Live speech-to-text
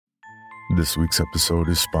This week's episode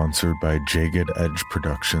is sponsored by Jagged Edge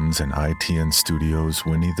Productions and ITN Studios'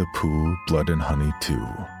 Winnie the Pooh Blood and Honey 2,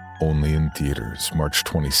 only in theaters March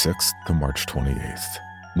 26th to March 28th.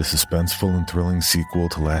 The suspenseful and thrilling sequel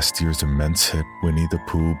to last year's immense hit Winnie the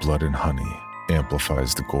Pooh Blood and Honey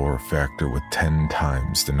amplifies the gore factor with 10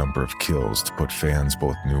 times the number of kills to put fans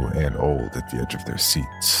both new and old at the edge of their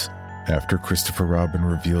seats. After Christopher Robin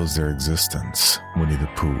reveals their existence, Winnie the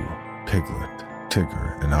Pooh, Piglet,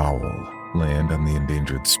 Tigger, and Owl land on the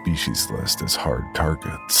endangered species list as hard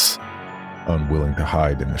targets. Unwilling to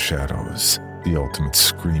hide in the shadows, the Ultimate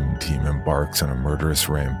Scream Team embarks on a murderous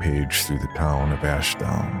rampage through the town of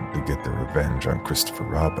Ashdown to get their revenge on Christopher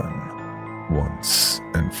Robin, once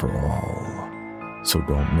and for all. So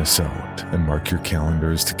don't miss out, and mark your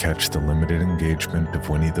calendars to catch the limited engagement of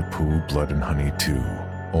Winnie the Pooh Blood and Honey 2,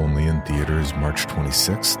 only in theaters March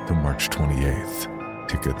 26th to March 28th.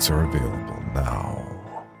 Tickets are available now.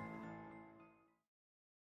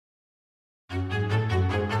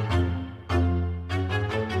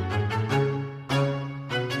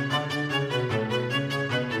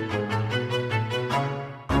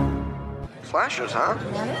 Slashers, huh?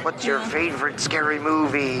 What's your favorite scary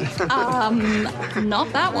movie?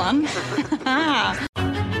 Not that one.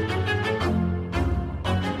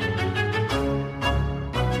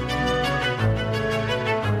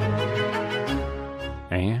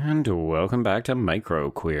 And welcome back to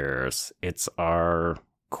Micro Queers. It's our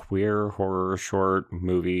queer horror short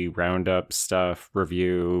movie roundup stuff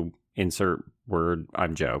review. Insert word.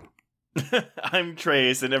 I'm Joe. I'm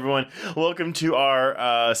Trace, and everyone, welcome to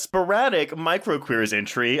our sporadic micro-queers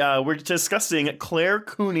entry. We're discussing Claire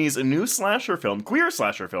Cooney's new slasher film, queer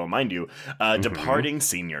slasher film, mind you, Departing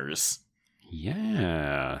Seniors.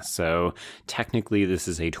 Yeah, so technically this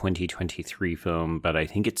is a 2023 film, but I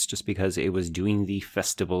think it's just because it was doing the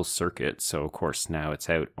festival circuit. So, of course, now it's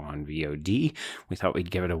out on VOD. We thought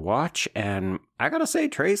we'd give it a watch, and I gotta say,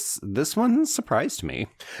 Trace, this one surprised me.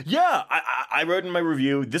 Yeah, I wrote in my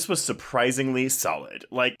review, this was surprisingly solid.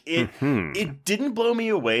 Like, it didn't blow me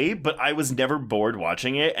away, but I was never bored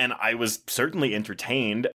watching it, and I was certainly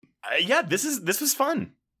entertained. This was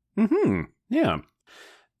fun. Yeah.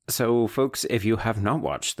 So, folks, if you have not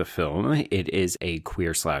watched the film, it is a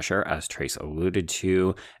queer slasher, as Trace alluded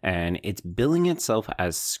to, and it's billing itself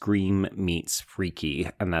as Scream meets Freaky,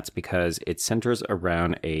 and that's because it centers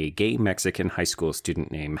around a gay Mexican high school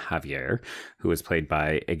student named Javier, who is played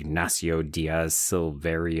by Ignacio Diaz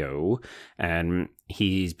Silverio, and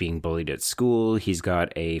he's being bullied at school. He's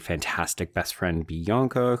got a fantastic best friend,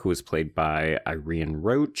 Bianca, who is played by Irene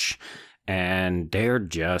Roach, and they're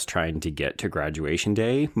just trying to get to graduation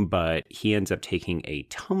day, but he ends up taking a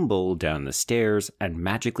tumble down the stairs and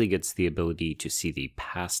magically gets the ability to see the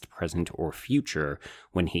past, present, or future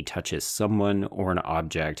when he touches someone or an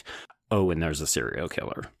object. Oh, and there's a serial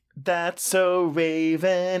killer. That's so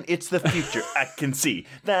Raven, it's the future I can see.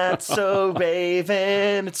 That's so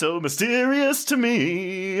Raven, it's so mysterious to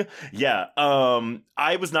me. Yeah,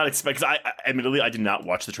 I was not expecting, admittedly, I did not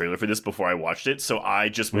watch the trailer for this before I watched it, so I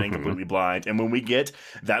just went in completely blind. And when we get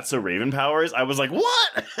That's So Raven powers, I was like,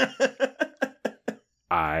 what?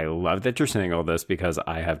 I love that you're saying all this because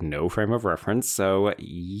I have no frame of reference. So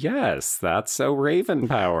yes, that's so Raven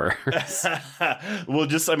powers. Well,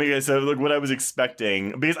 so look what I was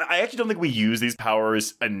expecting, because I actually don't think we use these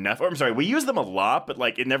powers enough. Or I'm sorry, we use them a lot, but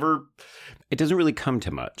like it doesn't really come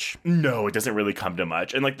to much. No, it doesn't really come to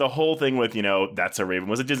much. And like the whole thing with, That's So Raven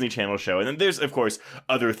was a Disney Channel show. And then there's, of course,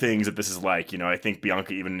 other things that this is like, I think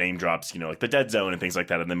Bianca even name drops, like the Dead Zone and things like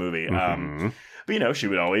that in the movie. But, she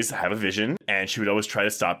would always have a vision and she would always try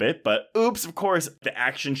to stop it. But oops, of course, the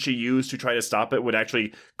action she used to try to stop it would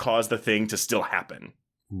actually cause the thing to still happen.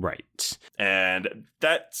 Right. And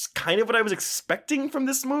that's kind of what I was expecting from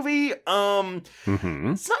this movie.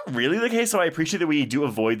 It's not really the case, so I appreciate that we do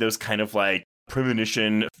avoid those kind of like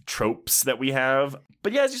premonition tropes that we have.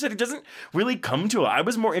 But yeah, as you said, it doesn't really come to it. I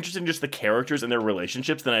was more interested in just the characters and their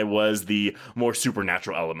relationships than I was the more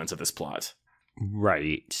supernatural elements of this plot.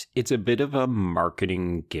 Right. It's a bit of a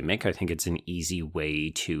marketing gimmick. I think it's an easy way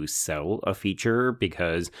to sell a feature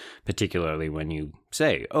because particularly when you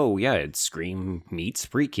say, oh yeah, it's Scream meets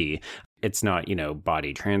Freaky, it's not,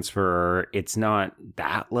 body transfer. It's not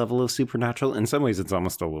that level of supernatural. In some ways, it's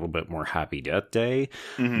almost a little bit more Happy Death Day,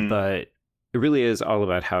 but it really is all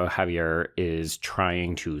about how Javier is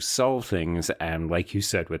trying to solve things. And like you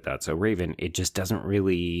said with That's So Raven, it just doesn't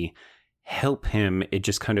really help him. It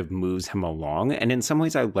just kind of moves him along. And in some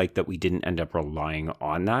ways, I like that we didn't end up relying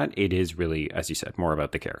on that. It is really, as you said, more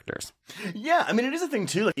about the characters. Yeah, I mean, it is a thing,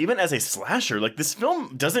 too. Like, even as a slasher, like, this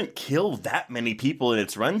film doesn't kill that many people in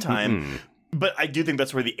its runtime. But I do think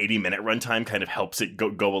that's where the 80-minute runtime kind of helps it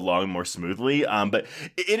go along more smoothly. But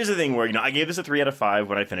it is a thing where, you know, I gave this a 3 out of 5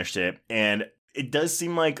 when I finished it, and it does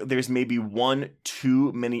seem like there's maybe one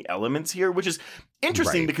too many elements here, which is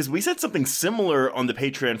interesting because we said something similar on the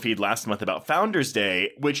Patreon feed last month about Founders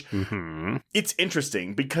Day, which it's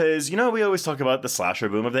interesting because, you know, we always talk about the slasher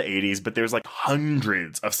boom of the 80s, but there's like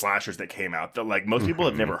hundreds of slashers that came out that like most people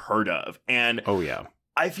have never heard of. And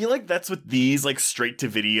I feel like that's what these like straight to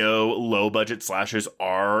video, low budget slashers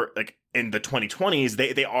are like in the 2020s.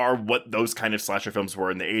 They are what those kind of slasher films were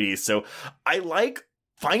in the 80s. So I like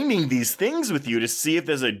finding these things with you to see if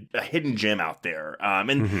there's a hidden gem out there.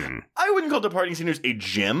 And I wouldn't call Departing Sinners a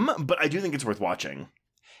gem, but I do think it's worth watching.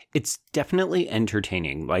 It's definitely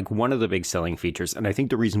entertaining, like one of the big selling features. And I think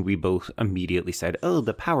the reason we both immediately said, oh,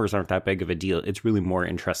 the powers aren't that big of a deal, it's really more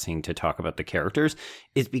interesting to talk about the characters,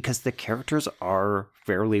 is because the characters are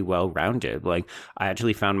fairly well-rounded. Like, I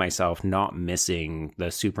actually found myself not missing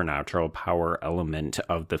the supernatural power element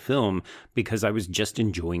of the film because I was just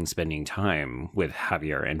enjoying spending time with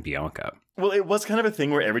Javier and Bianca. Well, it was kind of a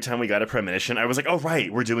thing where every time we got a premonition, I was like, oh,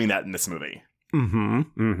 right, we're doing that in this movie.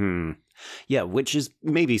 Yeah, which is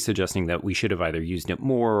maybe suggesting that we should have either used it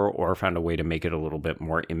more or found a way to make it a little bit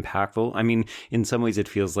more impactful. I mean, in some ways it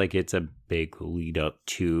feels like it's a big lead up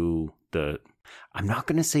to the, I'm not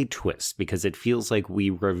going to say twist, because it feels like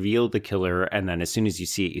we reveal the killer and then as soon as you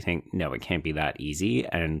see it, you think, no, it can't be that easy.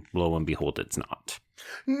 And lo and behold, it's not.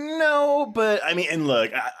 No, but I mean, and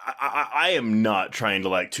look, I am not trying to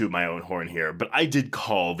like toot my own horn here, but I did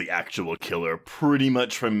call the actual killer pretty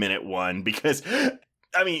much from minute one because,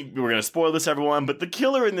 I mean, we're going to spoil this, everyone, but the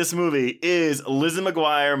killer in this movie is Lizzie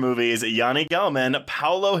McGuire movies, Yanni Gelman,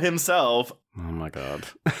 Paolo himself. Oh my God.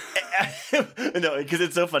 No, because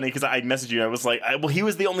it's so funny because I messaged you and I was like, well, he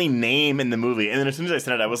was the only name in the movie. And then as soon as I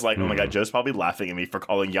said it, I was like, oh my God, Joe's probably laughing at me for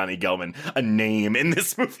calling Yanni Gelman a name in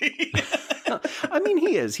this movie. I mean,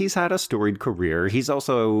 he is. He's had a storied career. He's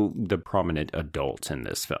also the prominent adult in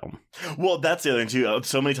this film. Well, that's the other thing, too.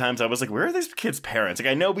 So many times I was like, where are these kids' parents? Like,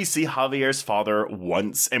 I know we see Javier's father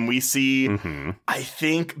once, and we see, I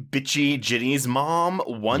think, bitchy Ginny's mom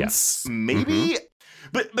once, maybe?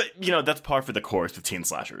 But you know, that's par for the course with teen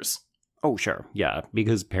slashers. Oh, sure. Yeah,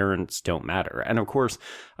 because parents don't matter. And of course,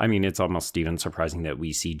 I mean, it's almost even surprising that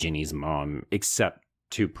we see Ginny's mom, except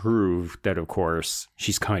to prove that, of course,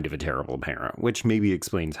 she's kind of a terrible parent, which maybe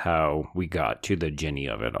explains how we got to the Ginny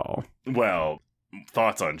of it all. Well,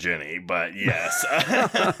 thoughts on Ginny, but yes.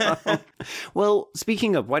 Well,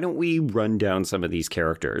 speaking of, why don't we run down some of these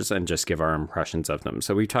characters and just give our impressions of them?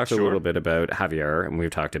 So we talked a little bit about Javier and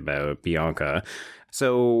we've talked about Bianca.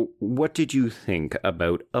 So what did you think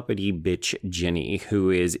about uppity bitch Ginny, who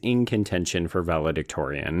is in contention for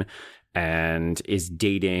valedictorian and is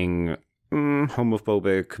dating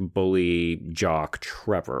homophobic bully jock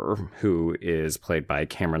Trevor, who is played by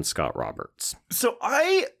Cameron Scott Roberts? So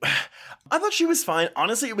I thought she was fine.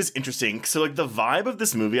 Honestly, it was interesting. So like the vibe of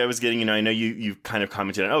this movie I was getting, you know, I know you kind of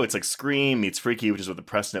commented on, oh, it's like Scream meets Freaky, which is what the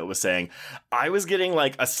press note was saying. I was getting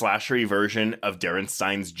like a slashery version of Darren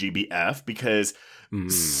Stein's GBF because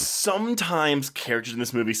sometimes characters in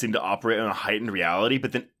this movie seem to operate on a heightened reality,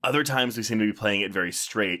 but then other times we seem to be playing it very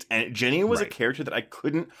straight. And Jenny was a character that I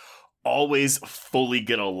couldn't always fully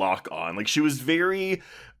get a lock on. Like, she was very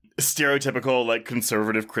stereotypical, like,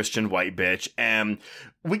 conservative Christian white bitch, and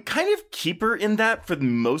we kind of keep her in that for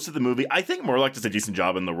most of the movie. I think Morlock does a decent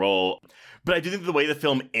job in the role, but I do think the way the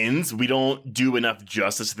film ends, we don't do enough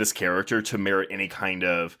justice to this character to merit any kind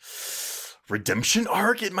of redemption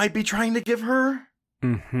arc it might be trying to give her.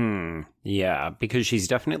 Yeah, because she's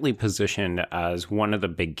definitely positioned as one of the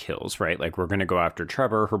big kills, right? Like, we're going to go after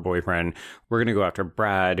Trevor, her boyfriend. We're going to go after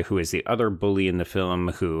Brad, who is the other bully in the film,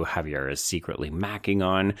 who Javier is secretly macking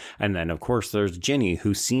on. And then, of course, there's Ginny,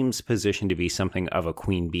 who seems positioned to be something of a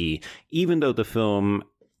queen bee, even though the film,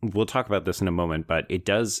 we'll talk about this in a moment, but it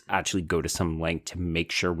does actually go to some length to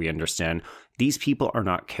make sure we understand these people are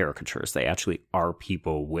not caricatures. They actually are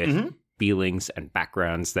people with feelings and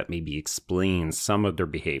backgrounds that maybe explain some of their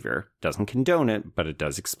behavior. Doesn't condone it, but it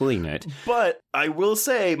does explain it. But I will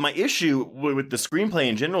say my issue with the screenplay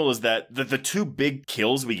in general is that the two big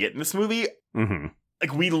kills we get in this movie,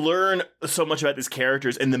 like, we learn so much about these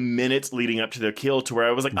characters in the minutes leading up to their kill, to where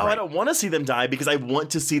I was like, oh, I don't want to see them die because I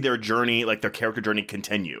want to see their journey, like their character journey,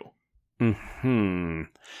 continue.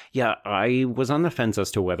 Yeah, I was on the fence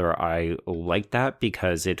as to whether I liked that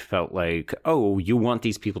because it felt like, oh, you want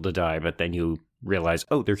these people to die, but then you realize,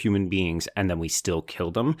 oh, they're human beings, and then we still kill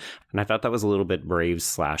them. And I thought that was a little bit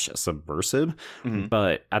brave/subversive.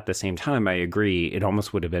 But at the same time, I agree, it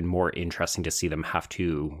almost would have been more interesting to see them have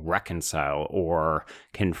to reconcile or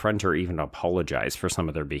confront or even apologize for some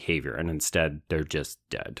of their behavior. And instead, they're just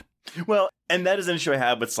dead. Well, and that is an issue I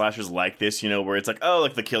have with slashers like this, where it's like, oh,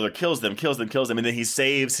 like the killer kills them, and then he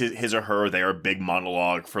saves his or her, their big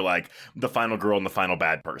monologue for like the final girl and the final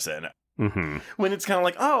bad person. When it's kind of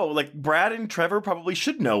like, oh, like Brad and Trevor probably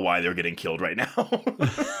should know why they're getting killed right now.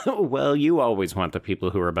 Well, you always want the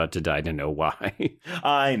people who are about to die to know why.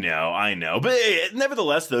 I know. But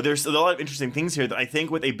nevertheless, though, there's a lot of interesting things here that I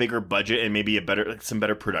think with a bigger budget and maybe some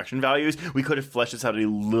better production values, we could have fleshed this out a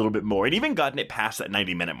little bit more and even gotten it past that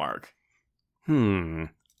 90-minute mark.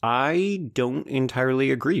 I don't entirely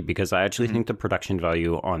agree because I actually think the production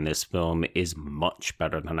value on this film is much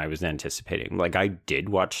better than I was anticipating. Like, I did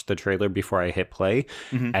watch the trailer before I hit play,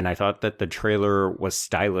 and I thought that the trailer was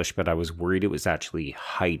stylish, but I was worried it was actually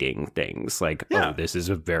hiding things. Like, oh, this is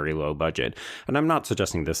a very low budget. And I'm not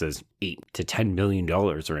suggesting this is $8 to $10 million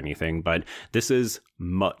or anything, but this is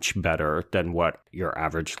much better than what your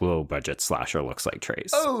average low budget slasher looks like, Trace.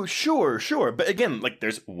 Oh, sure. But again, like,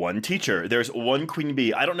 there's one teacher, there's one queen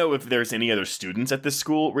bee. I don't know if there's any other students at this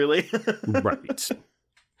school, really. Right.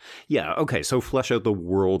 Yeah, okay, so flesh out the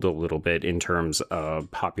world a little bit in terms of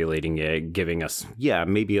populating it, giving us,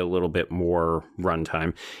 maybe a little bit more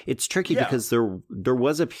runtime. It's tricky because there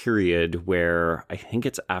was a period where I think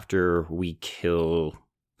it's after we kill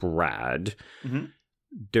Brad.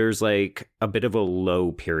 There's like a bit of a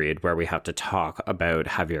low period where we have to talk about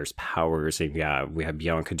Javier's powers. And we have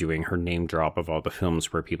Bianca doing her name drop of all the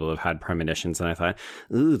films where people have had premonitions. And I thought,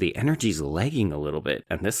 ooh, the energy's lagging a little bit.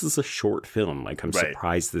 And this is a short film. Like, I'm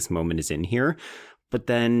surprised this moment is in here. But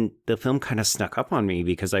then the film kind of snuck up on me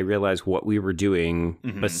because I realized what we were doing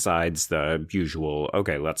besides the usual,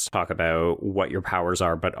 okay, let's talk about what your powers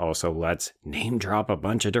are, but also let's name drop a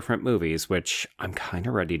bunch of different movies, which I'm kind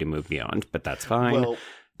of ready to move beyond, but that's fine. Well,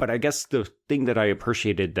 but I guess the thing that I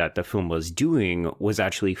appreciated that the film was doing was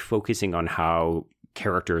actually focusing on how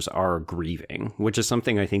characters are grieving, which is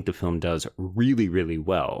something I think the film does really, really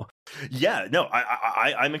well. Yeah, no,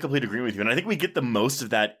 I'm in complete agreement with you. And I think we get the most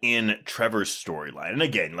of that in Trevor's storyline. And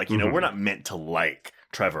again, like, we're not meant to like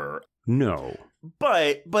Trevor. No.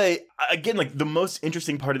 But again, like, the most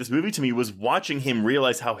interesting part of this movie to me was watching him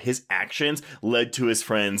realize how his actions led to his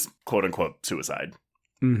friend's quote unquote suicide.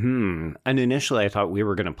 And initially I thought we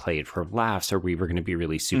were going to play it for laughs or we were going to be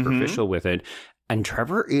really superficial with it. And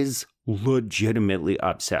Trevor is legitimately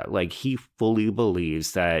upset. Like, he fully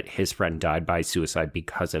believes that his friend died by suicide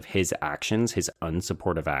because of his actions, his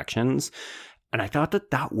unsupportive actions. And I thought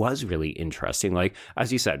that that was really interesting. Like,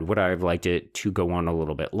 as you said, would I have liked it to go on a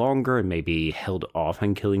little bit longer and maybe held off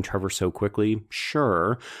on killing Trevor so quickly?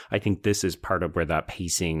 Sure. I think this is part of where that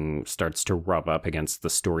pacing starts to rub up against the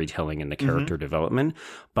storytelling and the character development.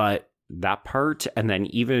 But that part, and then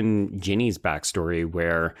even Ginny's backstory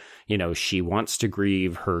where, she wants to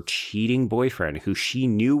grieve her cheating boyfriend who she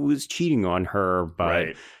knew was cheating on her,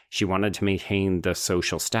 but she wanted to maintain the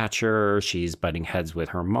social stature. She's butting heads with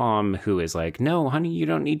her mom, who is like, no, honey, you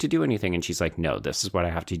don't need to do anything. And she's like, no, this is what I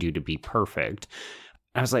have to do to be perfect.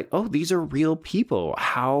 I was like, oh, these are real people.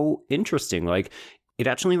 How interesting. Like, it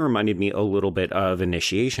actually reminded me a little bit of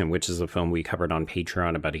Initiation, which is a film we covered on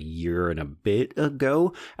Patreon about a year and a bit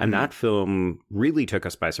ago. And that film really took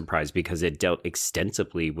us by surprise because it dealt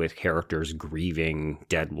extensively with characters grieving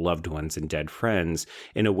dead loved ones and dead friends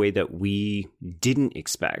in a way that we didn't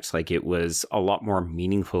expect. Like, it was a lot more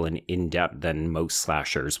meaningful and in-depth than most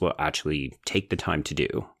slashers will actually take the time to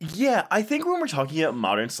do. Yeah, I think when we're talking about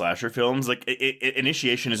modern slasher films, like,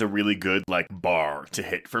 Initiation is a really good, like, bar to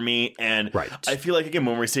hit for me. And I feel like, again,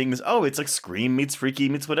 when we're seeing this, oh, it's like Scream meets Freaky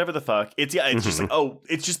meets whatever the fuck. It's just like, oh,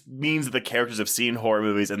 it just means that the characters have seen horror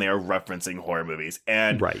movies and they are referencing horror movies.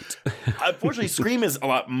 And unfortunately, Scream is a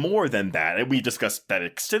lot more than that. And we discussed that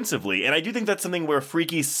extensively. And I do think that's something where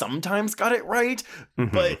Freaky sometimes got it right,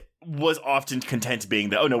 but was often content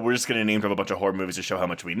being that, oh no, we're just going to name drop a bunch of horror movies to show how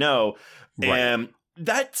much we know. And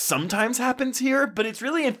that sometimes happens here, but it's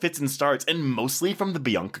really in fits and starts, and mostly from the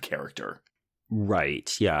Bianca character.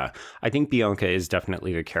 Right, yeah. I think Bianca is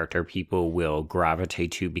definitely the character people will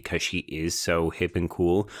gravitate to because she is so hip and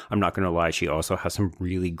cool. I'm not going to lie, she also has some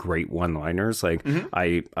really great one-liners. Like,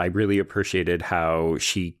 I really appreciated how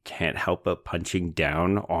she can't help but punching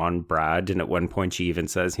down on Brad. And at one point she even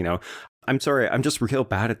says, I'm sorry, I'm just real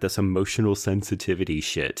bad at this emotional sensitivity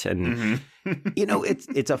shit. And, you know,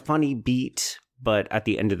 it's a funny beat, but at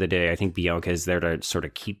the end of the day, I think Bianca is there to sort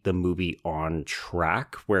of keep the movie on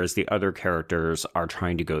track, whereas the other characters are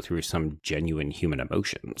trying to go through some genuine human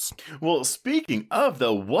emotions. Well, speaking of,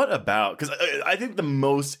 though, what about, because I think the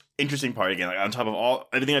most interesting part, again, like on top of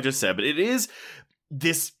everything I just said, but it is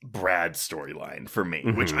this Brad storyline for me,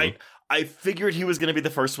 which I figured he was going to be the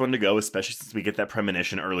first one to go, especially since we get that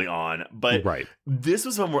premonition early on. But this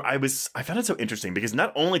was one where I found it so interesting because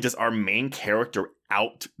not only does our main character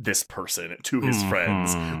out this person to his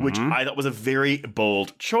friends, which I thought was a very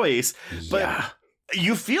bold choice, but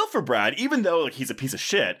you feel for Brad, even though like he's a piece of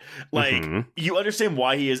shit. Like you understand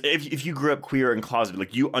why he is. If you grew up queer and closeted,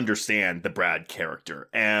 like you understand the Brad character.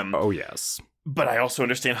 Oh yes. But I also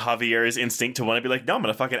understand Javier's instinct to want to be like, no, I'm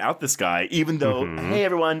going to fucking out this guy, even though, hey,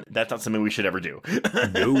 everyone, that's not something we should ever do.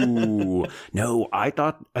 No, I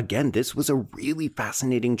thought, again, this was a really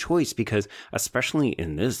fascinating choice because especially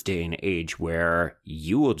in this day and age where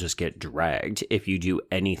you will just get dragged if you do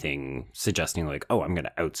anything suggesting like, oh, I'm going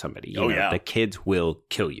to out somebody. You know, the kids will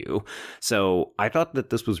kill you. So I thought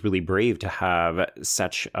that this was really brave to have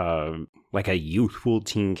such like a youthful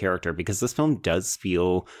teen character because this film does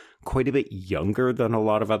feel quite a bit younger than a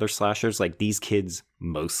lot of other slashers. Like these kids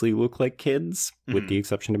mostly look like kids, with the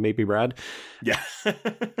exception of maybe Brad. Yeah.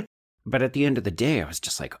 But at the end of the day, I was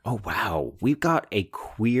just like, oh, wow, we've got a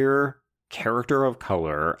queer character of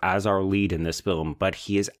color as our lead in this film, but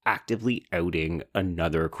he is actively outing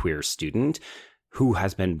another queer student who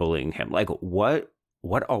has been bullying him. Like what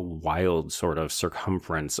a wild sort of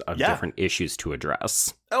circumference of different issues to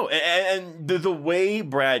address. Oh, and the way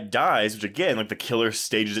Brad dies, which again, like the killer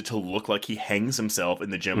stages it to look like he hangs himself in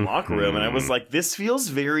the gym locker room. And I was like, this feels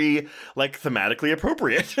very like thematically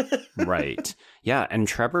appropriate. Right. Yeah. And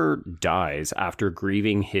Trevor dies after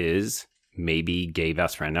grieving his maybe gay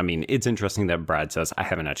best friend. I mean, it's interesting that Brad says, I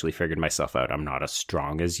haven't actually figured myself out. I'm not as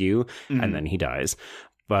strong as you. And then he dies.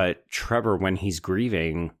 But Trevor, when he's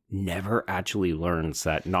grieving, never actually learns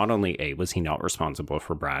that not only A, was he not responsible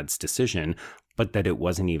for Brad's decision, but that it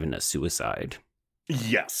wasn't even a suicide.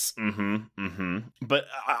 Yes. But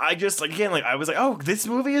I just, like, again, like, I was like, oh, this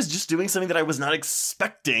movie is just doing something that I was not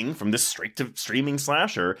expecting from this straight to streaming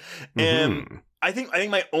slasher. And I think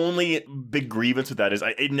my only big grievance with that is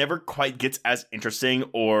it never quite gets as interesting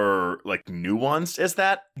or, like, nuanced as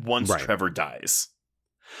that once Trevor dies.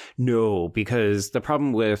 No, because the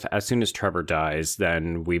problem with as soon as Trevor dies,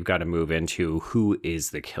 then we've got to move into who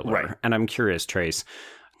is the killer. Right. And I'm curious, Trace,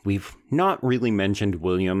 we've not really mentioned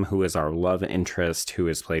William, who is our love interest, who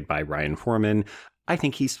is played by Ryan Foreman. I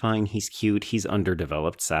think he's fine. He's cute. He's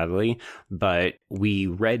underdeveloped, sadly. But we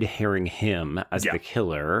red herring him as the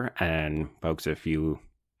killer. And folks, if you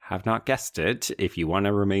have not guessed it, if you want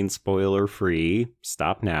to remain spoiler free,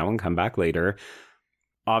 stop now and come back later.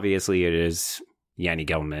 Obviously, it is Yanni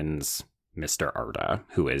Gelman's Mr. Arda,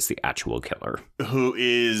 who is the actual killer. Who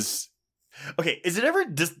is... Okay, is it ever...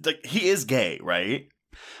 like, he is gay, right?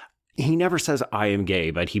 He never says, I am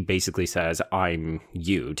gay, but he basically says, I'm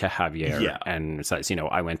you to Javier. Yeah. And says, you know,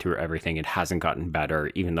 I went through everything. It hasn't gotten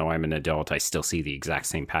better. Even though I'm an adult, I still see the exact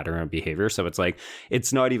same pattern of behavior. So it's like,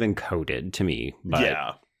 it's not even coded to me.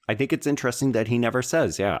 But I think it's interesting that he never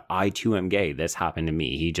says, I too am gay. This happened to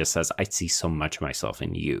me. He just says, I see so much of myself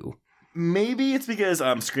in you. Maybe it's because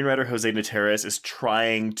screenwriter Jose Nateras is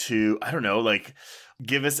trying to, I don't know, like,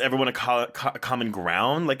 give us everyone a common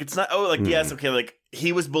ground. Like, it's not, yes, okay, like,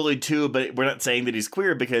 he was bullied too, but we're not saying that he's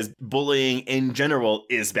queer because bullying in general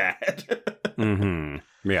is bad.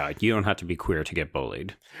 Yeah, you don't have to be queer to get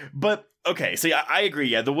bullied. But, okay, so yeah, I agree.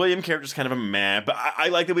 Yeah, the William character's kind of a meh, but I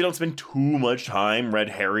like that we don't spend too much time red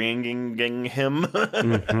herringing him.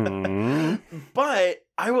 But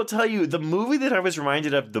I will tell you, the movie that I was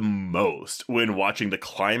reminded of the most when watching the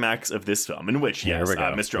climax of this film, in which,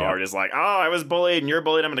 Mr. Art is like, oh, I was bullied and you're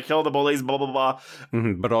bullied, I'm going to kill the bullies, blah, blah, blah.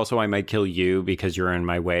 But also I might kill you because you're in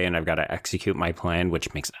my way and I've got to execute my plan,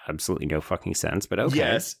 which makes absolutely no fucking sense, but okay.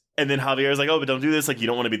 Yes. And then Javier's like, oh, but don't do this. Like, you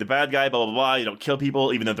don't want to be the bad guy, blah, blah, blah. You don't kill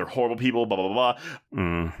people, even though they're horrible people, blah, blah,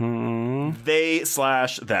 blah. They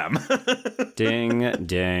slash them. Ding,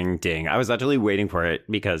 ding, ding. I was actually waiting for it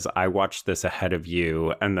because I watched this ahead of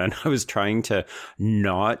you. And then I was trying to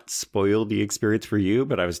not spoil the experience for you.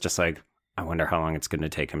 But I was just like, I wonder how long it's going to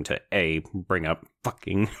take him to A, bring up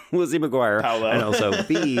fucking Lizzie McGuire, and also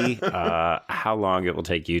B, how long it will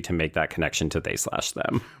take you to make that connection to they slash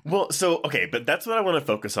them. Well, so, okay, but that's what I want to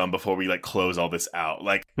focus on before we, like, close all this out.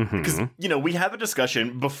 Like, because, you know, we had a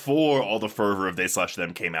discussion before all the fervor of they slash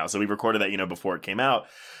them came out. So we recorded that, you know, before it came out.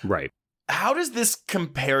 Right. how does this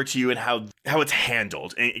compare to you and how it's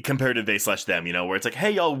handled compared to they/them, you know, where it's like,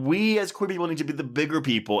 hey, y'all, we as queer people need to be the bigger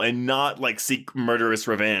people and not like seek murderous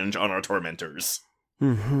revenge on our tormentors.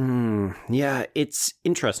 Yeah, it's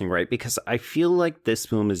interesting, right? Because I feel like this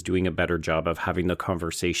film is doing a better job of having the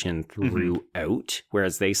conversation throughout,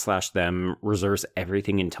 whereas they/them reserves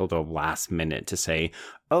everything until the last minute to say,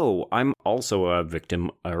 oh, I'm also a victim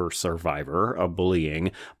or survivor of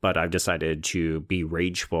bullying, but I've decided to be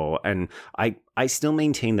rageful. And I still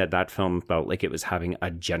maintain that film felt like it was having a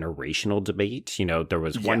generational debate. You know, there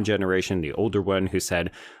was one generation, the older one, who said,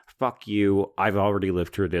 fuck you, I've already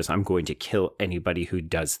lived through this. I'm going to kill anybody who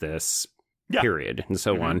does this, period, and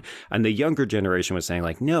so on. And the younger generation was saying,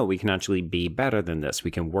 like, no, we can actually be better than this.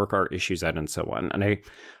 We can work our issues out and so on. And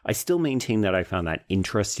I still maintain that I found that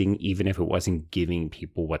interesting, even if it wasn't giving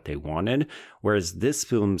people what they wanted. Whereas this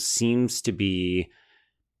film seems to be,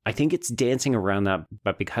 I think it's dancing around that,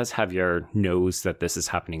 but because Javier knows that this is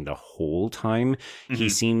happening the whole time, he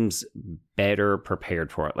seems better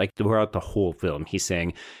prepared for it. Like throughout the whole film, he's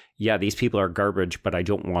saying, yeah, these people are garbage, but I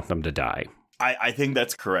don't want them to die. I think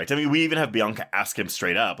that's correct. I mean, we even have Bianca ask him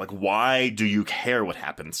straight up, like, why do you care what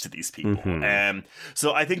happens to these people? And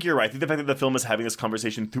so I think you're right. I think the fact that the film is having this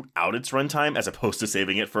conversation throughout its runtime, as opposed to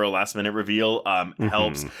saving it for a last minute reveal,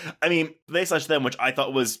 helps. I mean, they/them, which I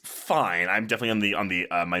thought was fine. I'm definitely on the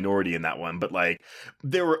minority in that one, but like,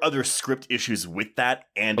 there were other script issues with that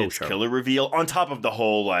and its killer reveal on top of the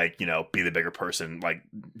whole, like, you know, be the bigger person, like,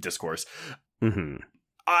 discourse.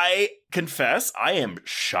 I confess, I am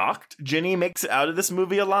shocked Ginny makes it out of this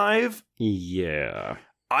movie alive. Yeah.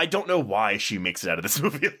 I don't know why she makes it out of this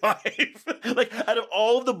movie alive. Like, out of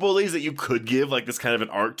all of the bullies that you could give, like, this kind of an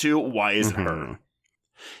arc to, why is it her?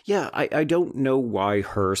 Yeah, I don't know why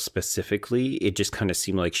her specifically. It just kind of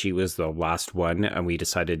seemed like she was the last one, and we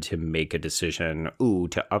decided to make a decision. Ooh,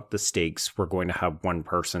 to up the stakes, we're going to have one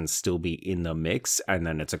person still be in the mix, and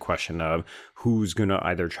then it's a question of who's going to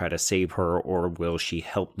either try to save her or will she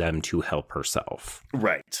help them to help herself.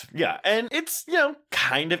 Right. Yeah, and it's, you know,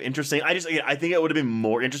 kind of interesting. I think it would have been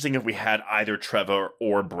more interesting if we had either Trevor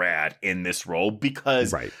or Brad in this role,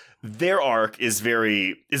 because their arc is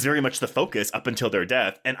very much the focus up until their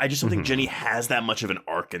death, and I just don't think Ginny has that much of an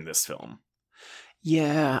arc in this film.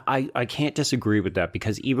 Yeah, I can't disagree with that,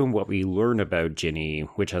 because even what we learn about Ginny,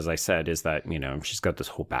 which, as I said, is that, you know, she's got this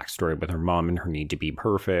whole backstory with her mom and her need to be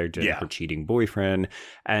perfect and her cheating boyfriend,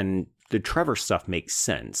 and the Trevor stuff makes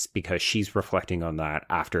sense because she's reflecting on that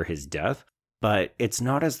after his death, but it's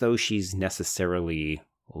not as though she's necessarily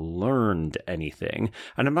learned anything.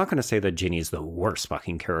 And I'm not going to say that Ginny is the worst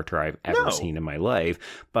fucking character I've ever seen in my life,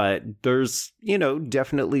 but there's, you know,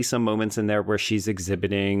 definitely some moments in there where she's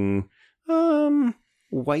exhibiting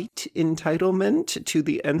white entitlement to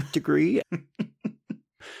the nth degree.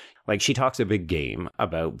 Like, she talks a big game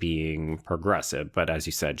about being progressive, but as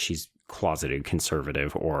you said, she's closeted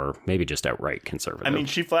conservative, or maybe just outright conservative. I mean,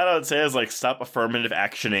 she flat out says, like, stop affirmative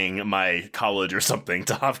actioning my college or something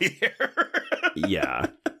to Javier. Yeah.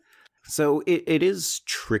 So it is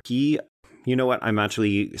tricky. You know what? I'm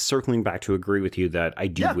actually circling back to agree with you that I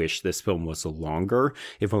do wish this film was longer,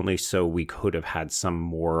 if only so we could have had some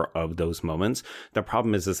more of those moments. The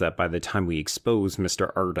problem is that by the time we expose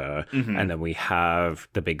Mr. Arda and then we have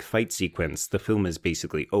the big fight sequence, the film is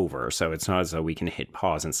basically over. So it's not as though we can hit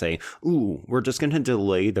pause and say, ooh, we're just going to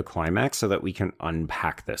delay the climax so that we can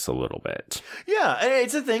unpack this a little bit. Yeah, and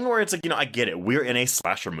it's a thing where it's like, you know, I get it. We're in a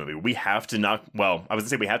slasher movie. We have to knock, well, I was going to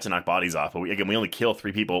say we have to knock bodies off, but we only kill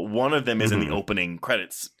 3 people. One of them is in the opening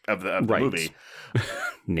credits of the movie.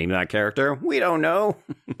 Name that character? We don't know.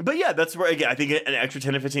 But yeah, that's where, again, I think an extra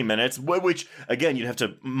 10 to 15 minutes, which, again, you'd have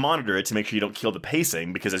to monitor it to make sure you don't kill the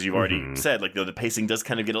pacing, because as you've already said, like, the pacing does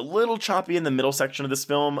kind of get a little choppy in the middle section of this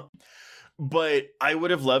film. But I would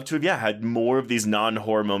have loved to have, had more of these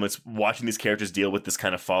non-horror moments, watching these characters deal with this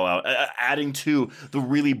kind of fallout, adding to the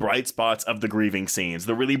really bright spots of the grieving scenes,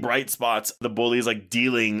 the really bright spots, the bullies, like,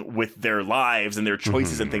 dealing with their lives and their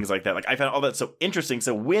choices and things like that. Like, I found all that so interesting.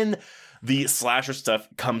 So when the slasher stuff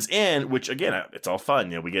comes in, which, again, it's all fun,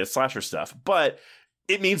 you know, we get slasher stuff, but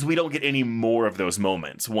it means we don't get any more of those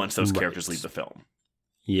moments once those characters leave the film.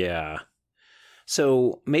 Yeah.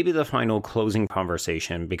 So maybe the final closing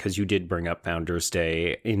conversation, because you did bring up Founders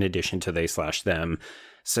Day in addition to they/them.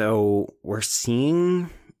 So we're seeing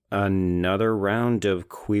another round of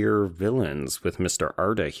queer villains with Mr.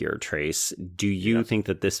 Arda here, Trace. Do you think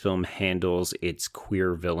that this film handles its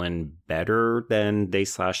queer villain better than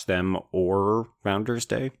they/them or Founders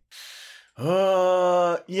Day?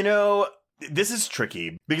 You know, This is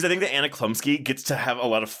tricky because I think that Anna Chlumsky gets to have a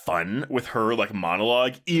lot of fun with her like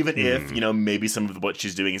monologue, even if, maybe some of what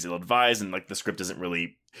she's doing is ill-advised and like the script isn't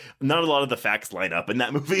really, not a lot of the facts line up in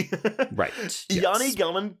that movie. Right. Yes. Yanni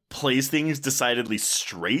Gelman plays things decidedly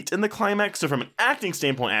straight in the climax. So from an acting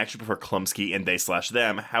standpoint, I actually prefer Chlumsky and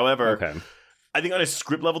they/them. However, I think on a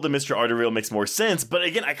script level, the Mr. Arterville makes more sense. But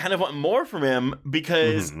again, I kind of want more from him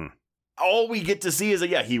because all we get to see is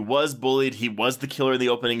that, he was bullied. He was the killer in the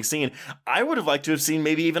opening scene. I would have liked to have seen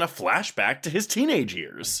maybe even a flashback to his teenage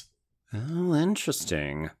years. Oh,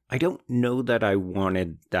 interesting. I don't know that I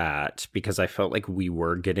wanted that because I felt like we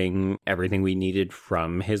were getting everything we needed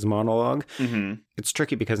from his monologue. It's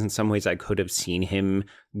tricky because in some ways I could have seen him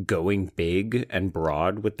going big and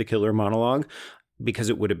broad with the killer monologue because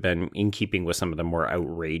it would have been in keeping with some of the more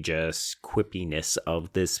outrageous quippiness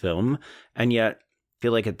of this film. And yet,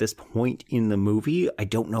 feel like at this point in the movie, I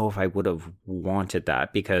don't know if I would have wanted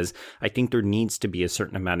that because I think there needs to be a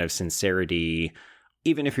certain amount of sincerity,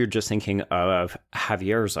 even if you're just thinking of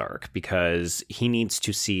Javier's arc, because he needs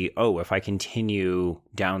to see, if I continue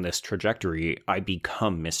down this trajectory, I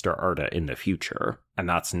become Mr. Arda in the future. And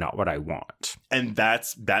that's not what I want. And that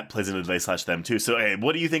plays into they/them too. So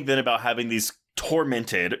what do you think then about having these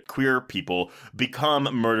tormented queer people become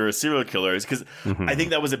murderous serial killers? Because I think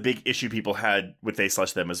that was a big issue people had with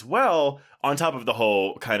they/them as well, on top of the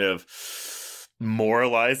whole kind of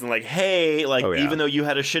moralized and like, hey, like, even though you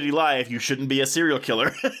had a shitty life, you shouldn't be a serial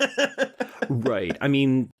killer. Right. I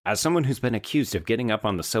mean, as someone who's been accused of getting up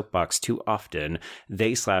on the soapbox too often,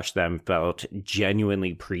 they/them felt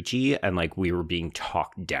genuinely preachy and like we were being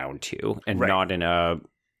talked down to, and not in a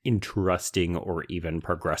interesting or even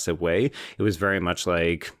progressive way. It was very much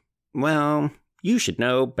like, well, you should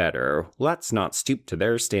know better. Let's not stoop to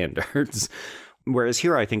their standards. Whereas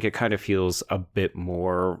here, I think it kind of feels a bit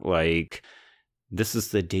more like, this is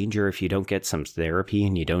the danger if you don't get some therapy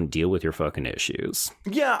and you don't deal with your fucking issues.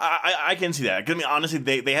 Yeah, I can see that. I mean, honestly,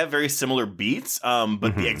 they have very similar beats,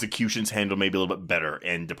 but the executions handle maybe a little bit better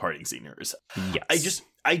in Departing Seniors. Yes.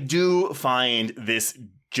 I do find this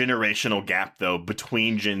generational gap, though,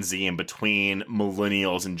 between Gen Z and between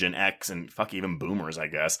millennials and Gen X and even boomers, I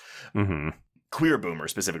guess. Queer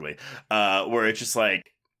boomers, specifically, where it's just like,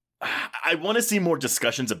 I want to see more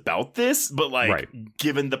discussions about this, but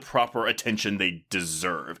given the proper attention they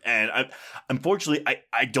deserve. And unfortunately,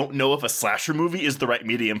 I don't know if a slasher movie is the right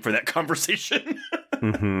medium for that conversation.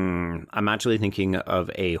 I'm actually thinking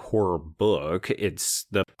of a horror book. It's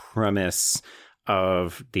the premise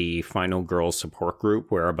of the Final Girl support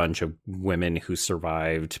group where a bunch of women who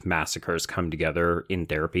survived massacres come together in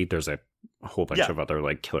therapy. There's a whole bunch of other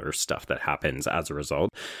like killer stuff that happens as a result.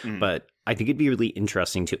 But I think it'd be really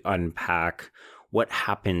interesting to unpack what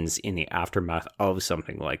happens in the aftermath of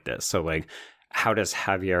something like this. So like, how does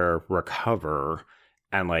Javier recover?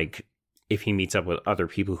 And like, if he meets up with other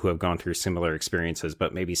people who have gone through similar experiences,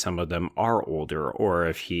 but maybe some of them are older, or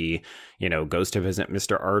if he, goes to visit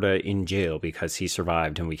Mr. Arda in jail because he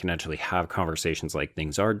survived, and we can actually have conversations like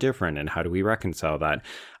things are different and how do we reconcile that?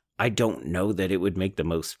 I don't know that it would make the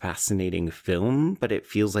most fascinating film, but it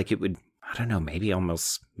feels like it would, I don't know, maybe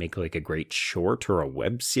almost make like a great short or a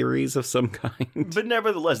web series of some kind. But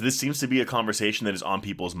nevertheless, this seems to be a conversation that is on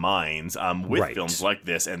people's minds with films like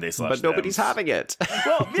this and they/them. But nobody's having it.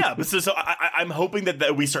 Well, yeah. So I'm hoping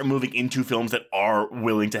that we start moving into films that are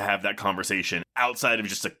willing to have that conversation outside of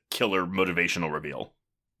just a killer motivational reveal.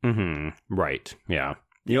 Right. Yeah.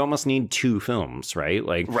 You almost need two films, right?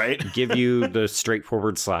 Like, give you the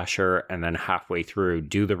straightforward slasher and then halfway through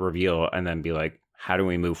do the reveal and then be like, how do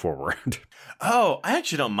we move forward? Oh, I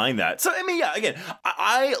actually don't mind that. So, I mean, yeah, again,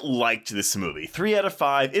 I liked this movie. 3 out of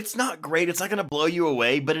 5. It's not great. It's not going to blow you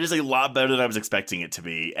away, but it is a lot better than I was expecting it to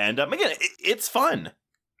be. And again, it's fun.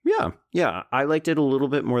 Yeah. I liked it a little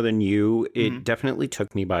bit more than you. It definitely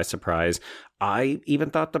took me by surprise. I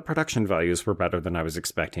even thought the production values were better than I was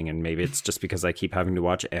expecting, and maybe it's just because I keep having to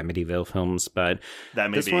watch Amityville films, but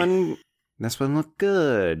this one looked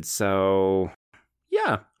good. So,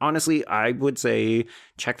 yeah, honestly, I would say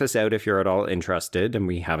check this out if you're at all interested, and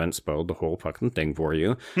we haven't spoiled the whole fucking thing for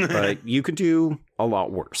you, but you could do a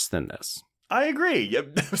lot worse than this. I agree.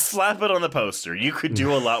 Slap it on the poster. You could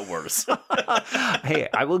do a lot worse. Hey,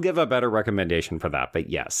 I will give a better recommendation for that. But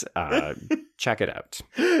yes, check it out.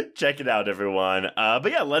 Check it out, everyone.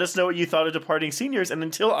 But yeah, let us know what you thought of Departing Seniors. And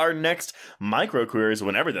until our next micro queers,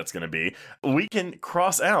 whenever that's going to be, we can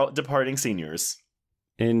cross out Departing Seniors.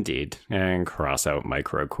 Indeed. And cross out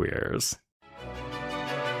micro queers.